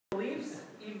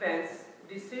events,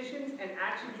 decisions, and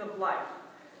actions of life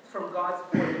from God's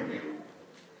point of view.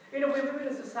 You know, we live in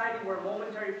a society where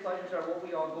momentary pleasures are what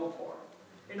we all go for.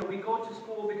 You know, we go to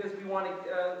school because we want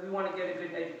to get a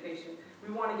good education.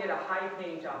 We want to get a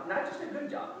high-paying job, not just a good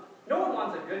job. No one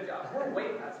wants a good job. We're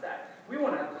way past that. We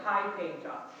want a high-paying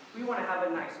job. We want to have a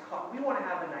nice car. We want to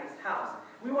have a nice house.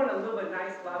 We want to live a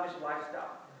nice, lavish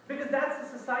lifestyle. Because that's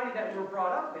the society that we're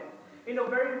brought up in. You know,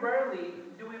 very rarely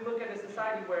do we look at a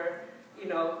society where, you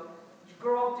know, you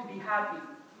grow up to be happy.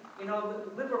 You know,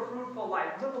 live a fruitful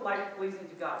life. Live a life pleasing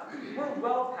to God. We're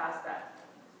well past that.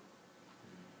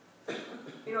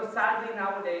 You know, sadly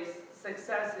nowadays,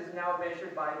 success is now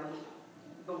measured by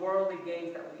the worldly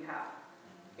gains that we have.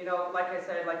 You know, like I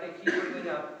said, like I keep bringing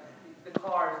up the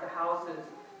cars, the houses,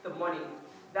 the money.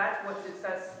 That's what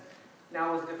success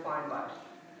now is defined by.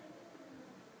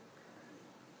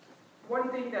 One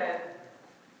thing that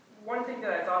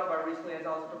I thought about recently as I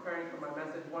was preparing for my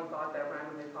message, one thought that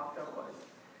randomly popped up was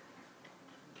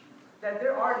that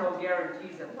there are no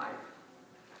guarantees in life.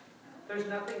 There's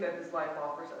nothing that this life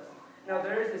offers us. Now,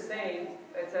 there is a saying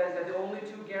that says that the only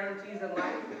two guarantees in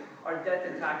life are death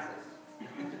and taxes.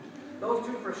 Those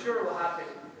two for sure will happen.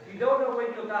 You don't know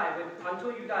when you'll die, but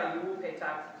until you die, you will pay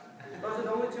taxes. Those are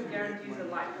the only two guarantees in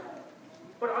life.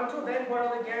 But until then, what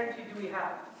other guarantee do we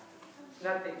have?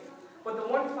 Nothing. But the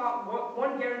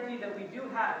one guarantee that we do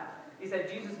have is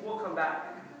that Jesus will come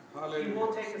back. Hallelujah. He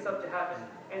will take us up to heaven,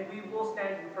 and we will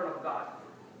stand in front of God.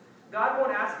 God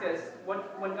won't ask us,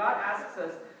 when God asks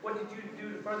us, what did you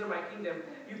do to further my kingdom?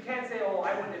 You can't say, oh,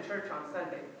 I went to church on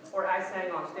Sunday, or I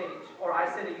sang on stage, or I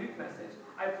said a youth message,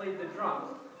 I played the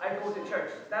drums, I go to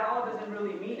church. That all doesn't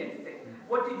really mean anything.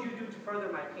 What did you do to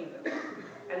further my kingdom?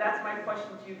 And that's my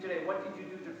question to you today. What did you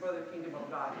do to further the kingdom of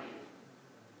God?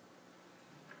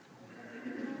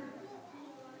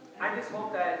 I just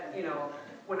hope that, you know,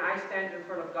 when I stand in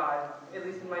front of God, at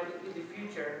least in the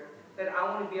future, that I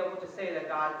want to be able to say that,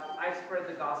 God, I spread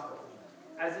the gospel.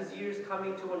 As this year is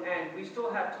coming to an end, we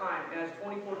still have time, and as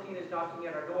 2014 is knocking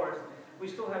at our doors, we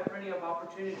still have plenty of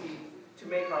opportunity to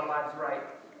make our lives right.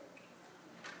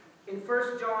 In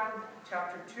 1 John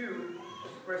chapter 2,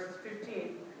 verses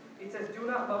 15, it says, do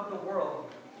not love the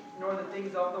world, nor the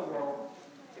things of the world.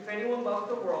 If anyone loves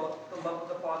the world, the love of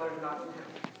the Father is not in him.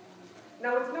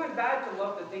 Now, it's not bad to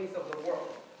love the things of the world.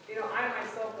 You know, I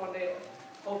myself one day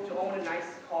hope to own a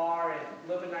nice car and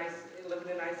live in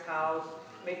a nice house,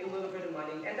 make a little bit of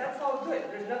money, and that's all good.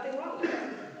 There's nothing wrong with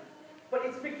that. But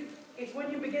it's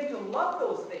when you begin to love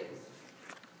those things,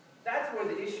 that's where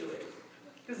the issue is.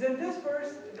 Because in this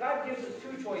verse, God gives us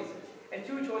two choices, and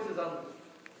two choices only.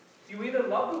 You either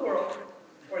love the world,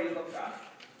 or you love God.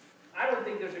 I don't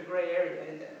think there's a gray area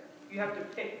in there. You have to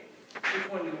pick which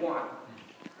one you want.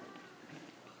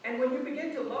 And when you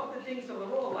begin to love the things of the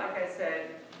world, like I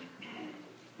said,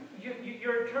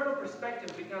 your eternal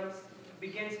perspective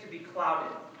begins to be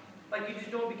clouded. Like you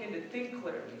just don't begin to think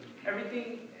clearly.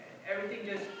 Everything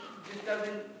just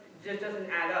doesn't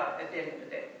add up at the end of the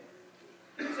day.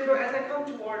 So as I come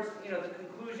towards the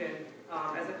conclusion,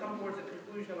 of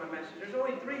my message, there's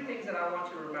only three things that I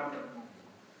want you to remember.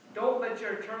 Don't let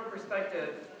your eternal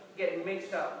perspective get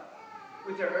mixed up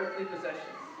with your earthly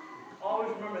possessions. Always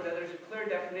remember that there's a clear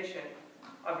definition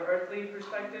of an earthly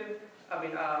perspective,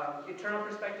 eternal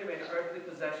perspective and earthly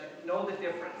possession. Know the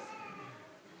difference.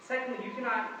 Secondly,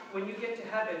 when you get to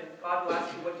heaven, God will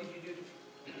ask you, what did you do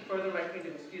to further my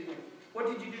kingdom? What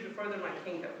did you do to further my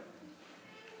kingdom?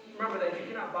 Remember that you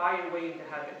cannot buy your way into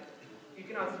heaven. You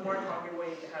cannot smart talk your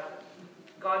way into heaven.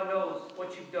 God knows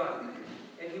what you've done,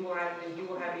 and He will have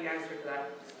the answer to that.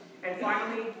 And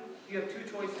finally, you have two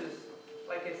choices,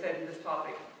 like I said in this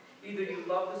topic. Either you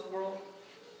love this world,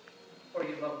 or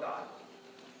you love God.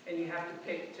 And you have to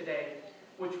pick today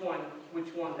which one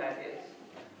that is.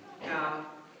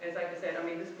 As like I said,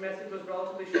 this message was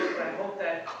relatively short, but I hope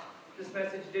that this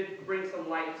message did bring some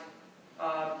light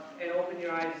and open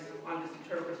your eyes on this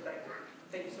eternal perspective.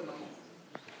 Thank you so much.